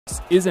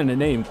isn't a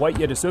name quite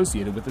yet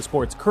associated with the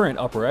sport's current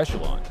upper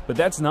echelon, but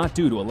that's not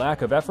due to a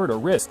lack of effort or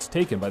risks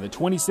taken by the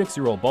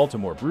 26-year-old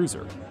Baltimore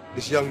bruiser.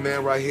 This young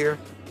man right here,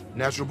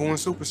 natural-born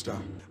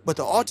superstar. But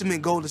the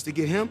ultimate goal is to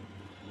get him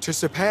to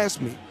surpass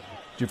me.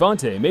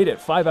 Gervonta made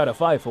it 5 out of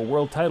 5 for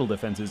world title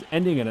defenses,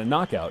 ending in a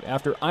knockout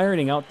after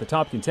ironing out the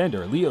top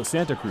contender Leo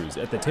Santa Cruz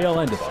at the tail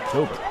end of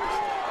October.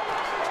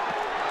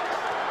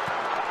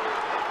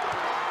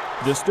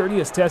 The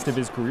sturdiest test of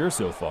his career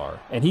so far,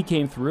 and he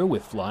came through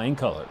with flying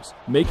colors,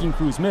 making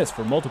Cruz miss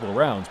for multiple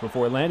rounds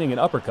before landing an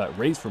uppercut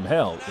raised from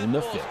hell in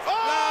the 5th.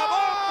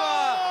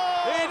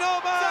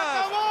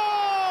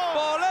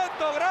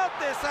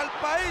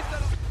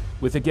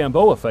 With the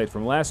Gamboa fight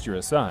from last year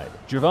aside,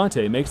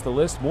 Gervonta makes the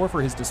list more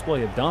for his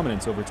display of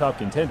dominance over top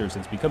contenders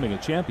since becoming a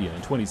champion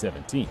in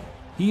 2017.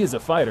 He is a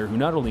fighter who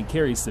not only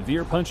carries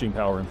severe punching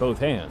power in both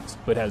hands,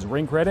 but has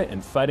ring credit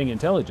and fighting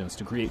intelligence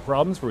to create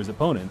problems for his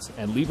opponents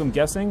and leave them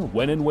guessing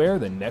when and where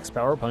the next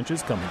power punch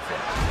is coming from.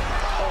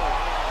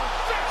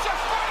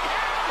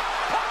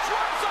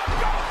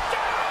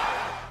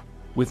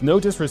 With no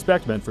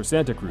disrespect meant for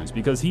Santa Cruz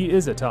because he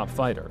is a top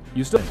fighter,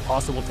 you still have an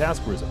impossible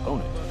task for his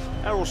opponent.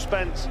 Errol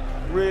Spence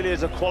really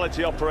is a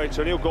quality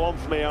operator, and he'll go on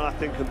for me, I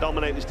think, and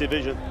dominate this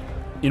division.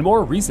 In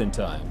more recent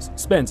times,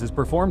 Spence has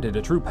performed at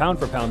a true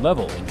pound-for-pound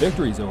level in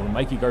victories over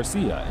Mikey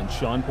Garcia and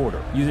Sean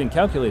Porter, using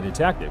calculated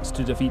tactics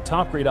to defeat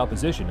top-grade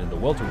opposition in the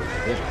welterweight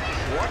division.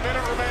 1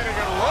 minute remaining,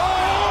 and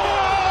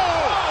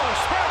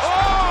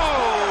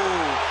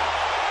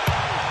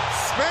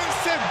Spence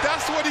said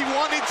that's what he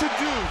wanted to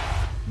do.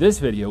 This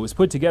video was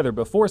put together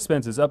before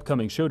Spence's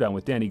upcoming showdown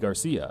with Danny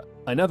Garcia,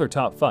 another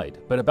top fight,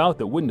 but a bout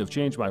that wouldn't have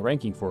changed my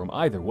ranking for him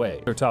either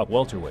way. They're top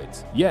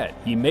welterweights. Yet,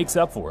 he makes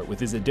up for it with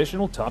his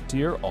additional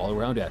top-tier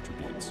all-around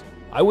attributes.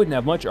 I wouldn't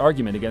have much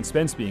argument against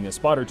Spence being a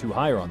spot or two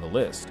higher on the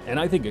list, and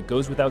I think it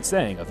goes without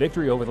saying a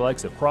victory over the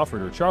likes of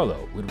Crawford or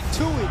Charlo would...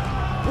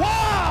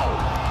 Wow!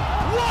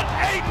 What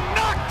a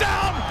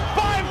knockdown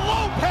by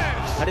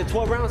Lopez! I did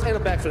 12 rounds and a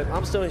backflip.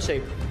 I'm still in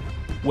shape.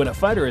 When a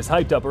fighter is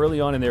hyped up early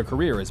on in their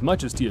career as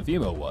much as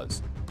Teofimo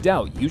was,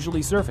 doubt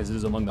usually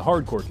surfaces among the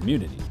hardcore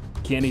community.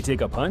 Can he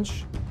take a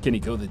punch? Can he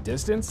go the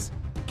distance?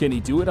 Can he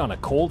do it on a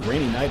cold,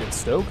 rainy night at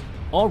Stoke?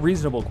 All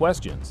reasonable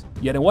questions.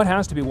 Yet in what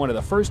has to be one of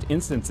the first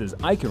instances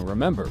I can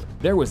remember,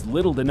 there was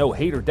little to no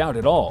hate or doubt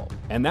at all,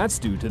 and that's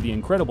due to the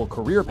incredible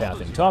career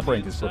pathing Top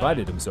Rank has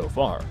provided him so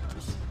far.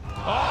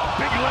 Oh,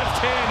 big left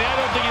hand. I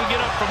don't think he'll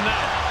get up from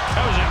that.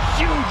 That was a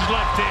huge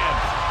left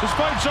hand. This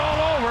fight's all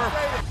over.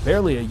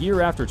 Barely a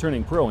year after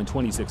turning pro in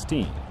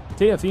 2016,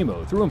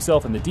 Teofimo threw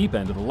himself in the deep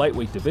end of the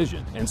lightweight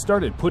division and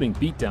started putting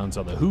beatdowns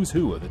on the who's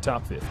who of the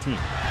top 15.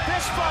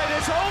 This fight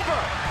is over!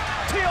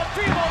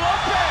 Teofimo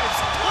Lopez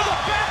with a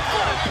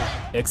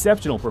backflip!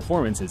 Exceptional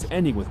performances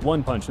ending with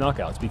one-punch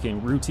knockouts became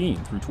routine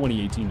through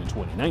 2018 and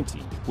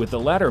 2019, with the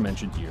latter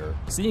mentioned year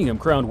seeing him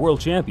crowned world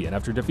champion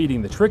after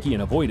defeating the tricky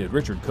and avoided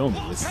Richard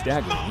Comey with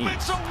staggering ease.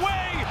 Moments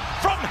away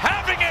from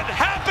having it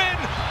happen!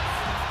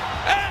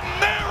 And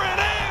there it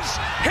is!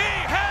 He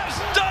has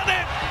done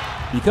it!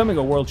 Becoming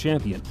a world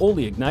champion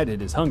only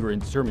ignited his hunger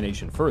and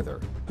determination further.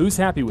 Who's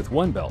happy with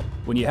one belt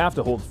when you have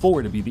to hold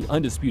four to be the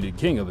undisputed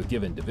king of a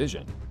given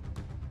division?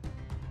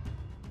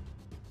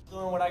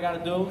 Doing what I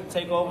gotta do,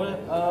 take over.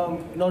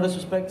 No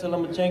disrespect to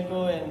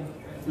Lomachenko and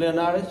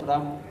Leonidas,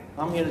 but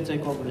I'm here to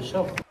take over the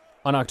show.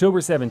 On October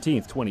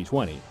 17,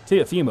 2020,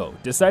 Teofimo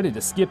decided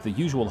to skip the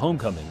usual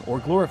homecoming or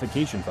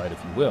glorification fight,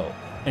 if you will,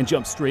 and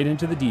jump straight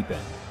into the deep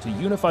end to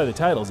unify the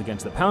titles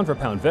against the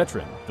pound-for-pound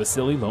veteran,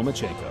 Vasily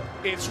Lomachenko.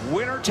 It's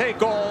winner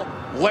take all.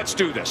 Let's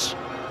do this.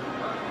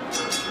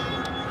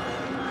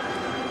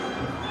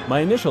 My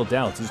initial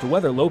doubts as to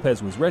whether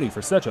Lopez was ready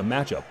for such a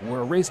matchup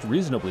were erased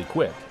reasonably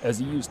quick as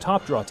he used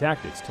top draw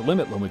tactics to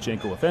limit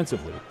Lomachenko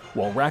offensively,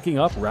 while racking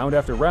up round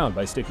after round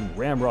by sticking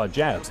ramrod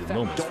jabs in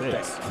Loma's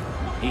face.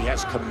 He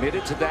has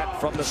committed to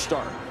that from the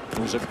start. It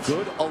was a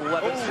good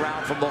 11th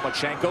round from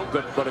Lomachenko,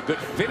 but a good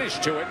finish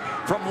to it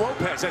from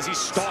Lopez as he's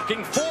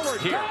stalking forward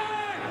here.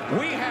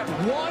 We have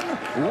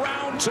 1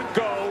 round to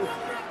go.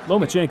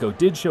 Lomachenko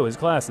did show his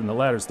class in the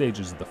latter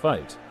stages of the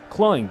fight,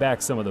 clawing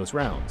back some of those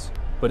rounds,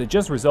 but it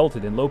just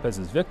resulted in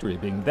Lopez's victory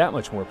being that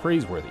much more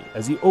praiseworthy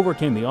as he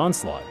overcame the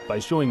onslaught by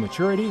showing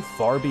maturity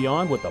far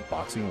beyond what the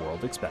boxing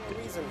world expected.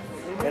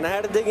 And I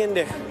had to dig in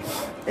there.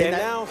 And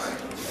now,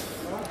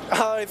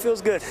 it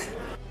feels good.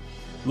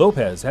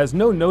 Lopez has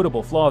no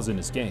notable flaws in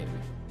his game.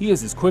 He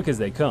is as quick as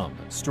they come,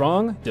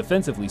 strong,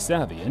 defensively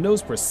savvy, and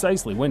knows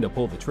precisely when to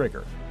pull the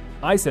trigger.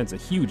 I sense a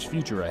huge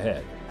future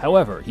ahead.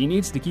 However, he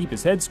needs to keep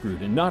his head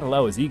screwed and not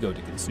allow his ego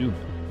to consume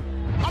him.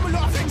 I'm a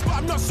lot of things, but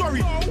I'm not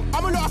sorry.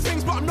 I'm a lot of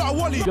things, but I'm not a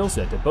wally. Skill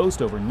set to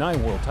boast over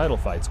 9 world title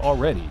fights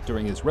already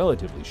during his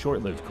relatively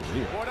short-lived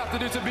career. What I have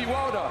to do to beat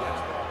Wilder?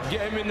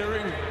 Get him in the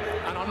ring,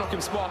 and I'm knocking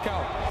Spark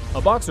out.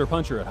 A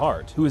boxer-puncher at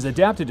heart, who has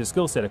adapted his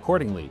skill set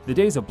accordingly, the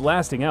days of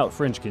blasting out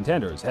fringe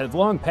contenders have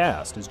long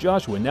passed as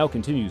Joshua now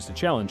continues to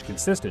challenge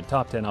consistent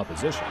top 10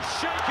 opposition.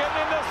 Shaken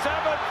in the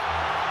 7th.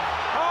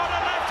 On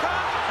a left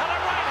hand and a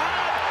right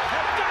hand.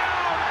 And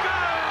down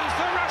goes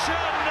the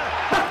Russian.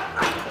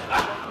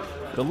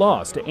 The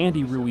loss to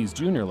Andy Ruiz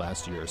Jr.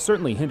 last year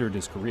certainly hindered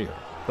his career,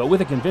 but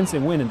with a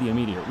convincing win in the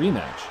immediate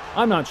rematch,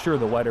 I'm not sure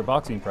the wider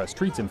boxing press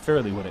treats him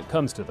fairly when it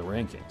comes to the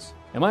rankings.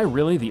 Am I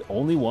really the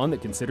only one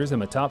that considers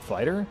him a top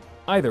fighter?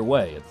 Either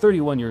way, at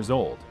 31 years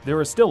old, there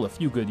are still a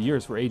few good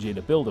years for AJ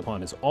to build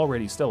upon his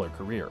already stellar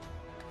career.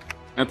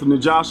 Anthony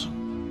Joshua,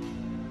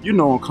 you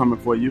know I'm coming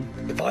for you.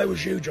 If I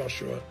was you,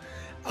 Joshua,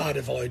 I'd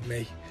avoid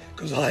me,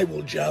 because I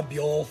will jab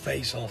your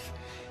face off.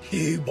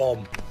 You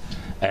bomb.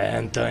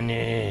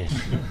 Anthony,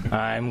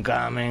 I'm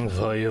coming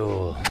for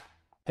you.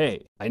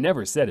 Hey, I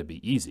never said it'd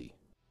be easy.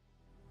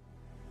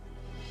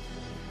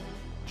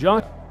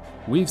 John,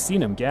 we've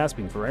seen him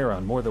gasping for air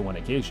on more than one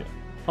occasion.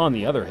 On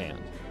the other hand,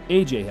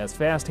 AJ has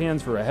fast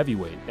hands for a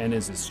heavyweight and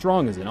is as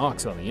strong as an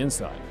ox on the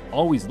inside,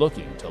 always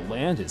looking to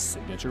land his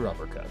signature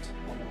uppercut.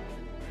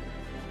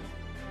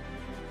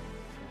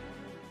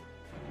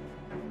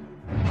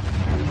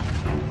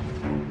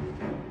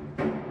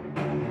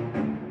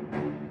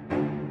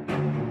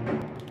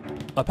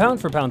 A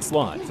pound-for-pound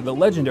slot for the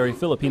legendary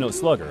Filipino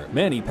slugger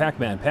Manny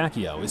Pac-Man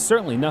Pacquiao is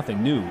certainly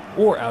nothing new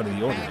or out of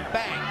the ordinary.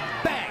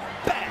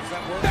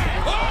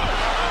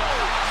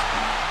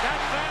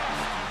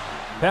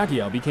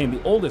 Pacquiao became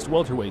the oldest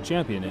welterweight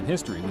champion in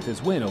history with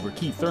his win over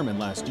Keith Thurman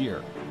last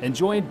year, and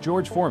joined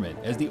George Foreman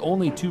as the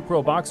only two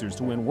pro boxers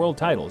to win world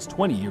titles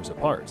 20 years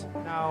apart.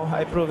 Now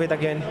I prove it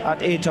again at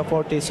the age of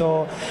 40,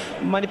 so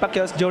Manny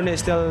Pacquiao's journey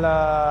still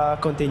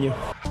continue.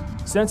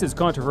 Since his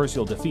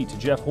controversial defeat to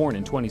Jeff Horn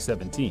in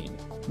 2017,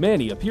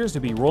 Manny appears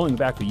to be rolling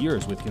back the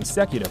years with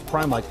consecutive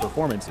prime-like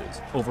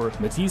performances over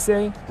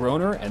Matisse,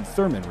 Broner, and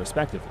Thurman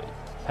respectively.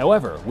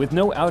 However, with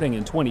no outing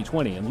in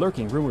 2020 and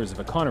lurking rumors of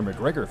a Conor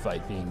McGregor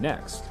fight being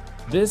next,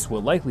 this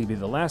will likely be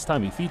the last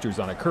time he features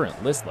on a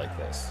current list like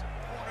this.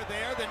 Corner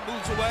there, then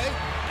moves away.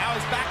 Now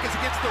his back is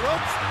against the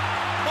ropes.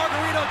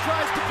 Margarito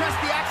tries to press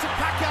the action.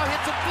 Pacquiao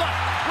hits him flush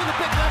with a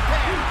big left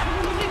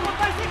hand.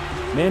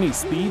 Manny's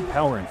speed,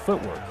 power, and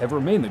footwork have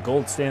remained the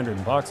gold standard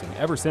in boxing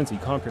ever since he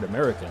conquered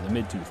America in the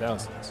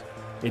mid-2000s.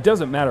 It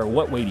doesn't matter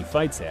what weight he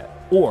fights at,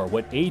 or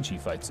what age he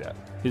fights at.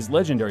 His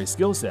legendary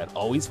skill set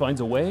always finds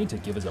a way to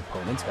give his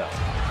opponents hell.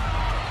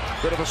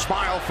 Bit of a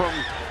smile from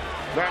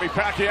Manny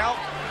Pacquiao.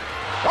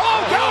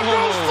 Oh, down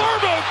goes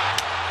Thurman!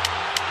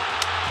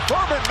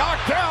 Thurman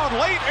knocked down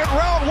late in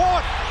round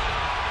one.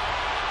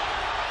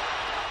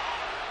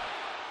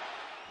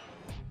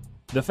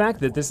 The fact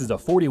that this is a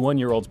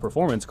 41-year-old's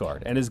performance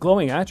card and his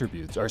glowing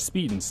attributes are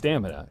speed and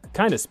stamina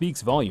kinda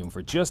speaks volume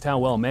for just how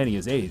well Manny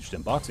has aged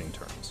in boxing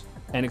terms.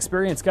 An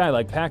experienced guy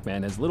like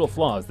Pac-Man has little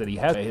flaws that he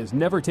has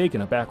never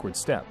taken a backward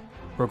step,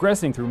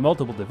 progressing through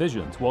multiple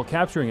divisions while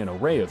capturing an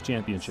array of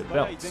championship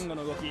belts.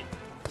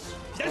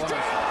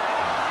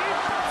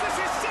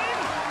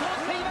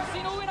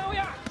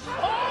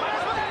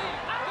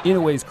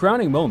 Inoue's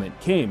crowning moment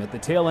came at the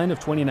tail end of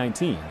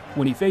 2019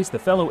 when he faced the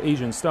fellow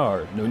Asian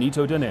star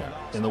Nonito Donaire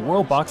in the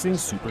World Boxing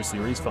Super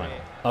Series final.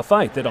 A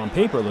fight that on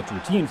paper looked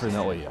routine for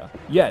Naoya,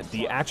 yet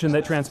the action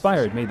that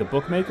transpired made the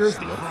bookmakers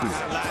look foolish.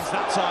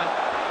 That time,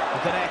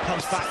 Donaire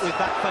comes back with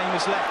that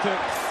famous left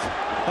hook.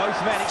 Both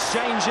men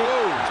exchanging.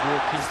 He's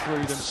walking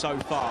through them so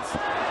far.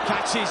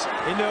 Catches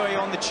Inoue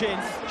on the chin,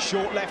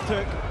 short left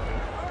hook.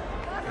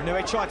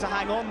 Inoue tried to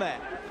hang on there.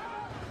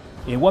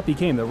 In what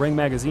became the Ring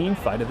Magazine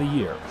Fight of the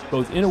Year,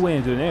 both Inoue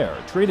and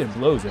Donaire traded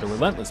blows at a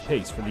relentless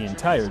pace for the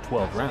entire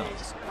 12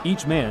 rounds,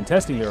 each man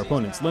testing their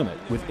opponent's limit,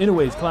 with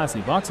Inoue's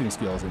classy boxing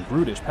skills and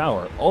brutish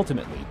power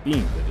ultimately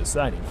being the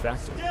deciding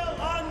factor. Still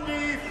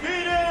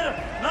undefeated,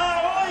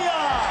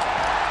 Naoya!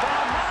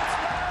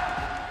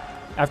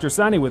 After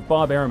signing with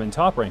Bob Arum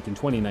Top Rank in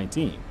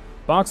 2019,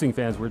 boxing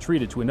fans were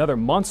treated to another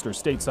monster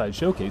stateside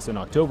showcase in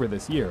October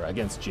this year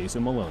against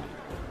Jason Maloney.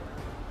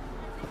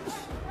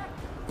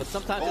 But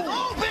sometimes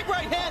big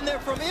right hand there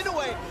from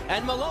Inoue,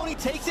 and Maloney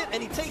takes it,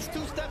 and he takes 2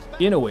 steps back.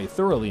 Inoue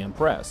thoroughly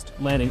impressed,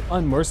 landing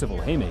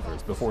unmerciful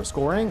haymakers before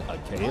scoring a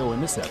KO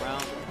in the 7th.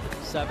 Round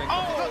 7.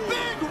 Oh, a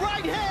big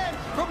right hand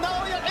from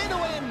Naoya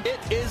Inoue, and it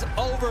is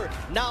over.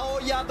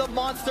 Naoya the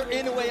Monster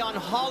Inoue on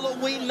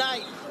Halloween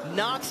night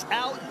knocks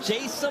out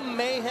Jason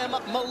Mayhem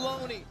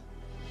Maloney.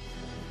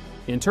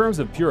 In terms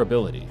of pure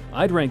ability,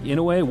 I'd rank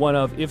Inoue one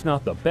of, if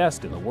not the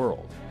best in the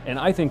world, and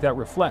I think that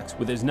reflects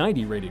with his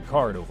 90 rated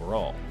card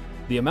overall.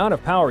 The amount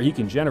of power he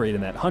can generate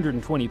in that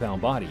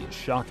 120-pound body is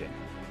shocking.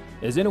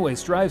 As Inoue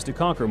strives to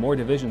conquer more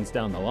divisions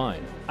down the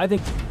line, I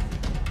think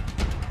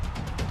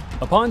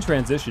upon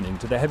transitioning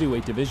to the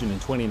heavyweight division in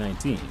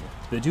 2019,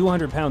 the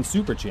 200-pound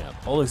super champ,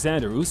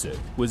 Alexander Usyk,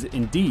 was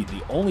indeed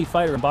the only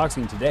fighter in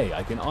boxing today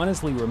I can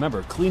honestly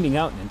remember cleaning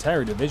out an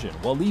entire division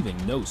while leaving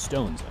no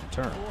stones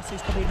unturned.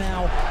 He's probably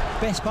now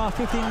best by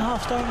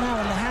 15.5 stone now,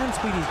 and the hand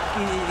speed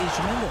is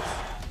tremendous.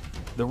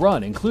 The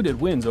run included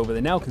wins over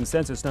the now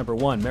consensus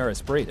 #1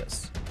 Maris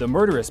Briedis, the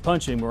murderous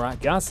punching Murat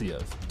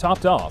Gassiev,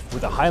 topped off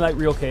with a highlight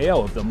reel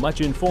KO of the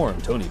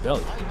much-informed Tony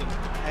Bellew.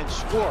 And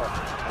score,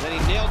 and then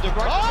he nailed the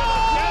right. Oh!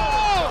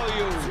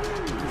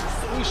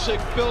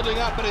 Usyk building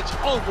up, and it's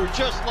over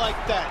just like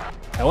that.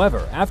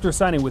 However, after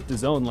signing with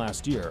DAZN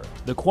last year,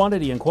 the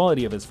quantity and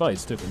quality of his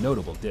fights took a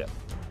notable dip.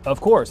 Of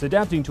course,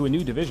 adapting to a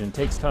new division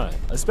takes time,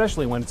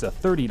 especially when it's a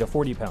 30 to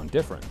 40 pound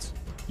difference.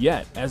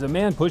 Yet, as a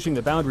man pushing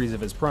the boundaries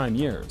of his prime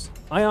years,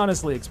 I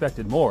honestly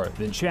expected more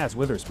than Chaz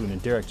Witherspoon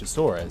and Derek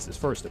Chisora as his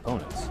first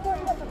opponents.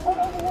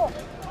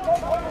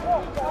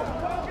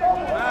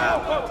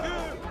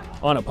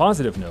 On a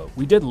positive note,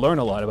 we did learn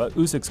a lot about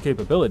Usyk's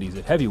capabilities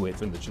at heavyweight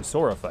from the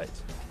Chisora fight.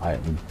 I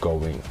am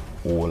going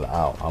all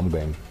out. I'm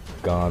going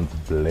guns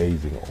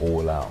blazing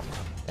all out.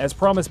 As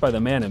promised by the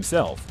man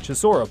himself,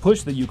 Chisora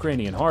pushed the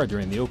Ukrainian hard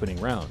during the opening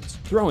rounds,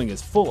 throwing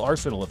his full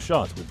arsenal of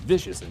shots with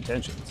vicious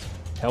intentions.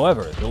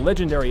 However, the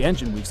legendary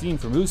engine we've seen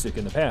from Usyk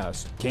in the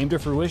past came to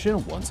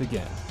fruition once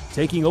again,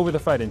 taking over the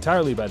fight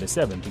entirely by the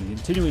 7th and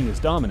continuing his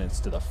dominance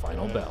to the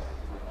final bell.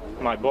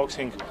 My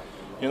boxing,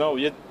 you know,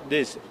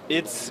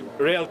 it's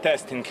real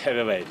testing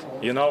heavyweight,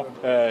 you know?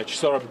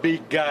 Chisora,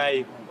 big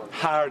guy,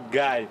 hard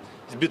guy.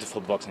 It's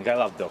beautiful boxing. I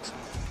love boxing.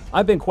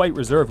 I've been quite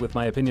reserved with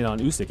my opinion on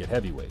Usyk at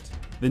heavyweight.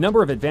 The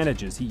number of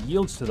advantages he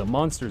yields to the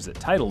monsters at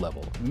title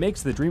level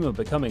makes the dream of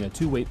becoming a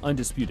two-weight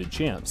undisputed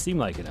champ seem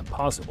like an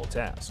impossible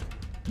task.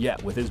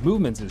 Yet, with his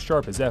movements as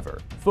sharp as ever,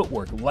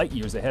 footwork light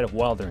years ahead of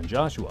Wilder and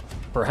Joshua,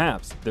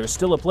 perhaps there's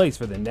still a place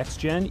for the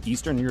next-gen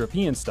Eastern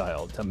European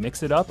style to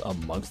mix it up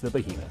amongst the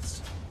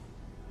behemoths.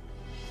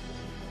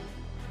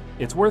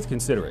 It's worth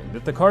considering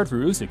that the card for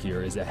Usyk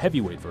here is a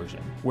heavyweight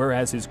version,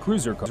 whereas his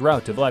cruiser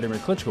route to Vladimir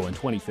Klitschko in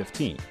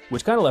 2015,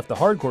 which kind of left the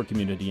hardcore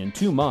community in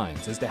two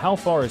minds as to how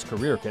far his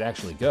career could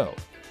actually go.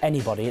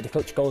 Anybody, the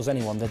Klitschko's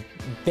anyone, they're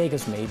big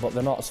as me, but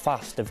they're not as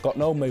fast. They've got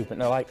no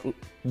movement. They're like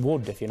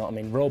wood, if you know what I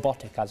mean,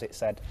 robotic, as it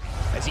said.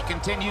 As he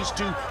continues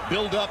to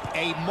build up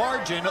a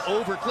margin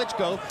over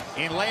Klitschko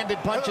in landed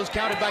punches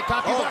counted by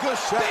Kaku. Oh, good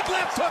shot. Big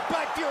left hook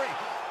by Fury.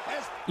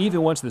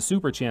 Even once the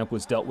super champ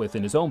was dealt with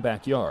in his own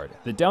backyard,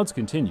 the doubts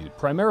continued,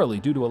 primarily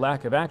due to a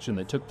lack of action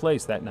that took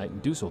place that night in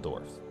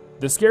Dusseldorf.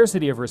 The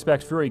scarcity of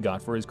respect Fury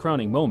got for his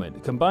crowning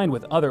moment, combined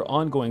with other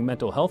ongoing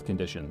mental health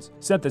conditions,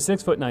 sent the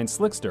 6'9"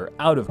 slickster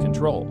out of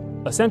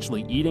control,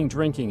 essentially eating,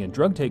 drinking, and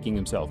drug-taking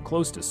himself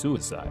close to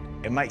suicide.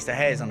 It makes the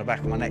hairs on the back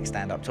of my neck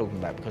stand up talking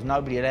about it, because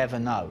nobody would ever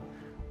know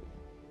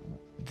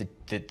the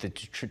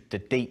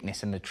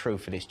deepness and the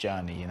truth of this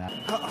journey, you know.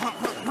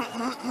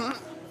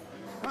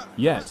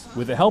 Yet,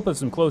 with the help of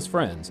some close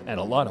friends and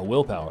a lot of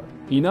willpower,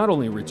 he not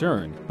only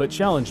returned, but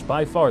challenged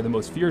by far the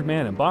most feared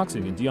man in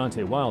boxing in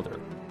Deontay Wilder.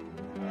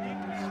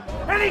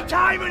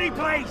 Anytime, any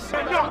place.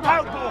 Knock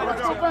out,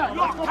 boy.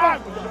 Knock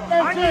out. A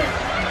big right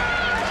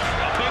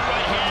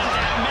hand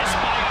and missed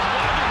by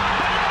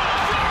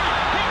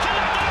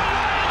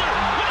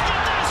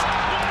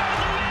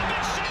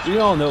We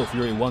all know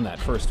Fury won that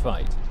first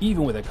fight.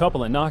 Even with a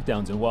couple of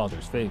knockdowns in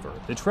Wilder's favor,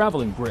 the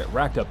traveling Brit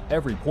racked up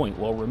every point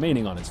while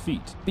remaining on his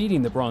feet,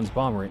 beating the Bronze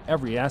Bomber in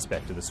every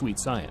aspect of the sweet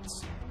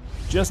science.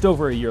 Just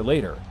over a year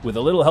later, with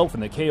a little help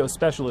from the KO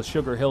specialist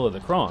Sugar Hill of the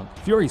Kronk,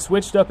 Fury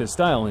switched up his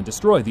style and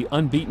destroyed the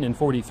unbeaten in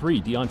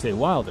 43 Deontay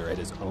Wilder at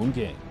his own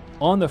game,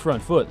 on the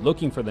front foot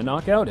looking for the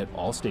knockout at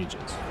all stages.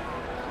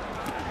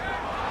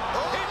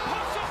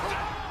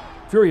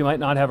 Fury might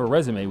not have a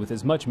resume with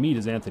as much meat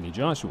as Anthony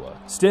Joshua.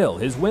 Still,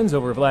 his wins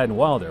over Vlad and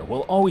Wilder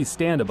will always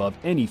stand above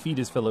any feat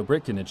his fellow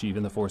Brit can achieve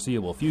in the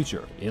foreseeable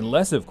future,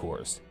 unless, of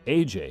course,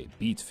 AJ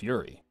beats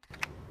Fury.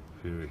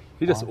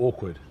 He's just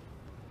awkward.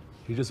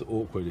 He's just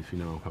awkward, if you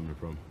know where I'm coming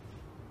from.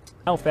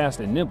 How fast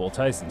and nimble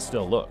Tyson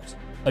still looked.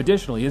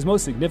 Additionally, his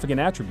most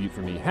significant attribute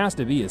for me has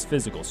to be his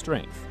physical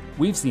strength.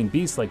 We've seen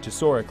beasts like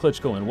Chisora,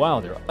 Klitschko, and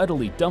Wilder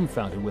utterly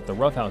dumbfounded with the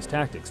roughhouse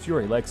tactics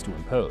Fury likes to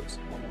impose.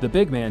 The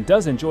big man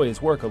does enjoy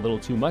his work a little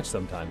too much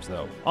sometimes,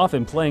 though,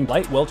 often playing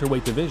light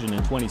welterweight division in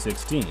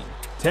 2016.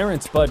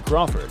 Terrence Bud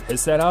Crawford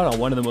has set out on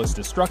one of the most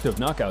destructive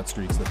knockout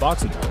streaks the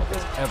boxing world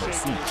has ever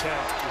seen.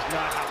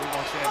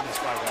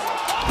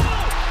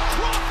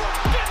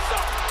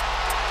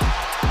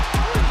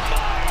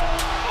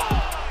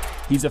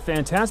 He's a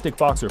fantastic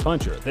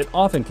boxer-puncher that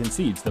often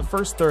concedes the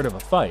first third of a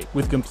fight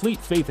with complete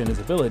faith in his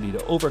ability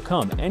to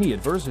overcome any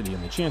adversity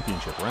in the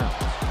championship rounds.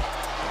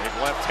 Big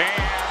left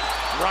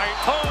hand, right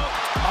hook.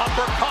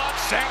 Uppercut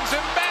sends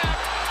him back.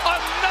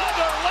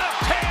 Another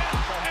left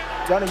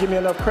hand. Y'all didn't give me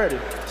enough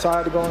credit, so I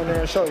had to go in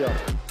there and show y'all.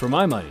 For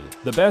my money,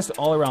 the best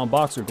all-around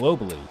boxer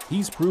globally,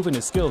 he's proven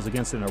his skills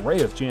against an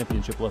array of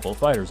championship-level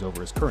fighters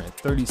over his current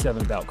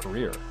 37-bout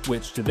career,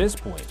 which to this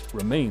point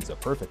remains a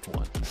perfect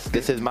one.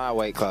 This is my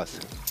weight class.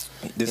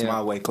 This is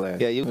my weight class.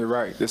 Yeah, you're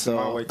right. This is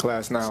my weight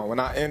class now. When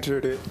I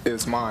entered it,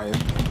 it's mine.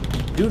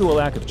 Due to a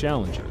lack of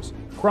challengers,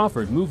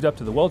 Crawford moved up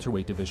to the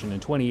welterweight division in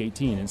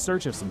 2018 in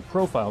search of some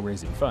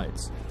profile-raising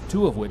fights,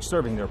 two of which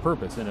serving their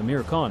purpose in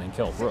Amir Khan and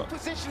Kell Brook.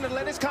 Position to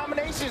let his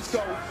combinations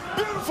go.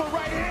 Beautiful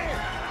right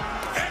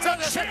hand.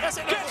 And the champ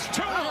gets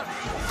to him.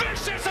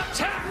 Vicious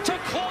attack to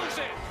close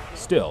it.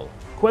 Still,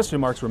 question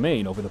marks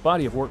remain over the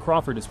body of work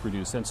Crawford has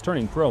produced since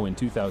turning pro in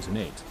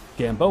 2008,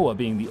 Gamboa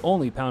being the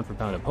only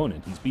pound-for-pound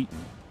opponent he's beaten.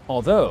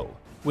 Although,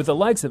 with the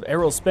likes of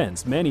Errol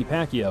Spence, Manny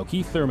Pacquiao,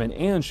 Keith Thurman,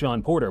 and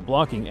Sean Porter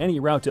blocking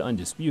any route to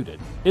undisputed,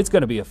 it's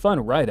going to be a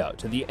fun ride-out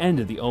to the end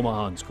of the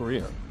Omahan's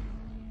career.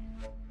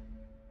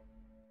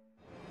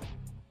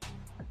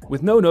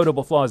 With no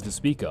notable flaws to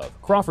speak of,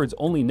 Crawford's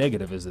only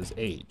negative is his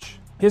age.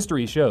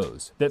 History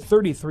shows that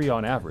 33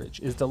 on average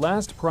is the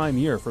last prime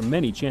year for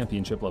many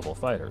championship-level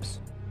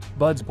fighters.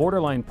 Bud's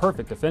borderline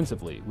perfect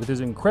defensively, with his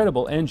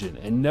incredible engine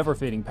and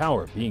never-fading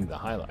power being the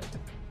highlight.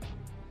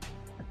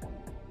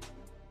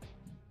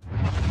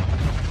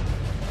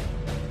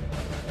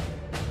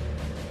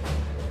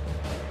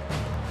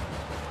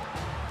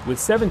 With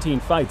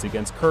 17 fights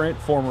against current,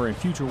 former, and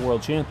future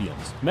world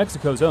champions,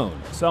 Mexico's own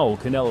Saul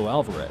Canelo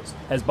Alvarez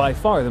has by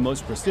far the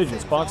most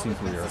prestigious boxing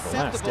career of the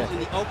last decade.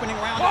 In the opening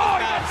round of the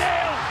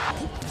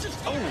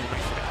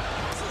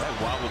That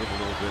wobbled him a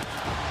little bit.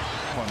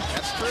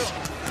 That's true.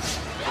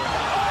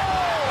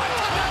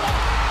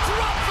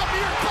 Drops a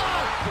beer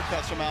pong. Good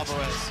catch from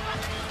Alvarez.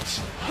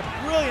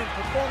 brilliant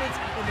performance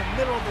in the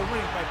middle of the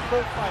ring by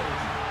both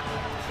fighters.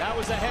 That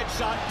was a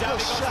headshot. Down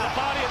he goes to the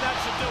body, and that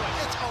should do it.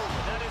 It's over.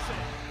 That is it.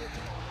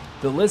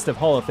 The list of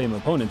Hall of Fame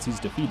opponents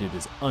he's defeated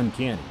is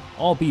uncanny,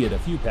 albeit a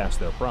few past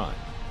their prime.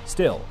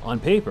 Still, on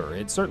paper,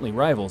 it certainly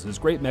rivals his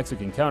great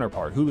Mexican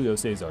counterpart, Julio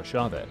Cesar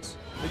Chavez.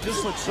 It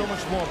just looks so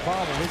much more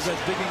powerful. He's that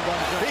digging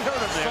down. He hurt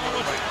him there.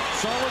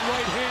 Solid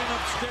right hand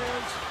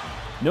upstairs.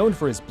 Known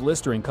for his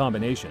blistering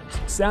combinations,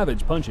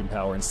 savage punching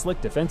power, and slick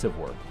defensive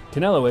work,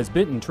 Canelo has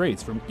bitten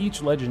traits from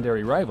each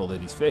legendary rival that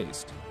he's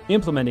faced,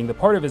 implementing the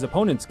part of his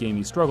opponent's game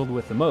he struggled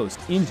with the most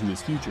into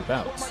his future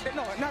bouts.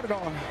 No, not at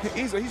all.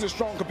 He's a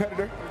strong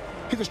competitor.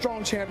 He's a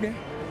strong champion.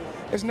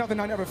 It's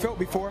nothing I never felt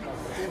before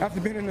after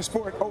being in the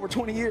sport over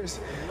 20 years.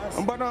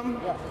 But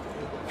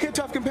he's a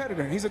tough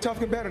competitor. He's a tough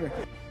competitor.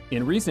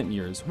 In recent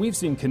years, we've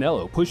seen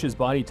Canelo push his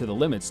body to the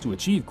limits to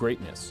achieve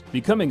greatness,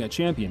 becoming a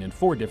champion in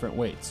 4 different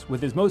weights,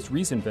 with his most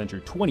recent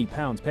venture 20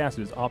 pounds past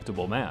his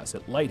optimal mass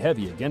at light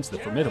heavy against the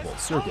formidable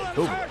Sergey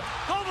Kovalev.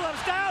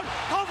 Kovalev's down.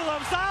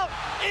 Kovalev's out.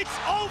 It's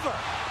over.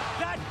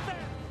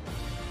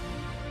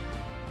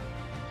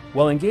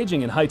 While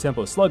engaging in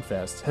high-tempo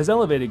slugfests has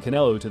elevated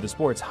Canelo to the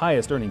sport's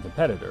highest-earning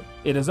competitor,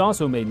 it has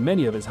also made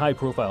many of his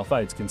high-profile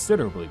fights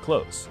considerably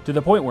close, to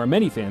the point where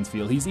many fans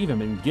feel he's even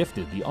been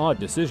gifted the odd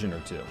decision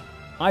or two.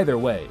 Either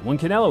way, when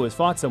Canelo has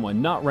fought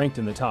someone not ranked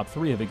in the top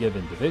 3 of a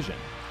given division,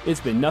 it's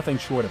been nothing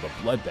short of a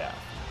bloodbath,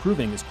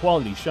 proving his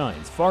quality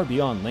shines far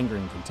beyond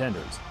lingering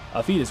contenders,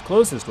 a feat his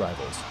closest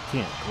rivals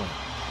can't claim.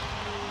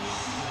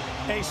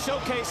 A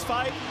showcase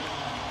fight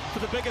for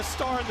the biggest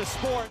star in the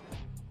sport.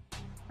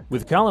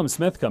 With Callum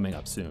Smith coming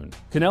up soon,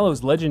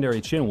 Canelo's legendary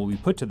chin will be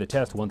put to the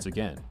test once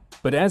again.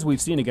 But as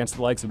we've seen against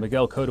the likes of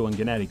Miguel Cotto and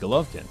Gennady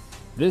Golovkin,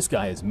 this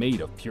guy is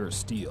made of pure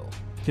steel.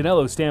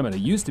 Canelo's stamina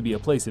used to be a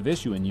place of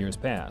issue in years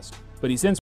past, but he's since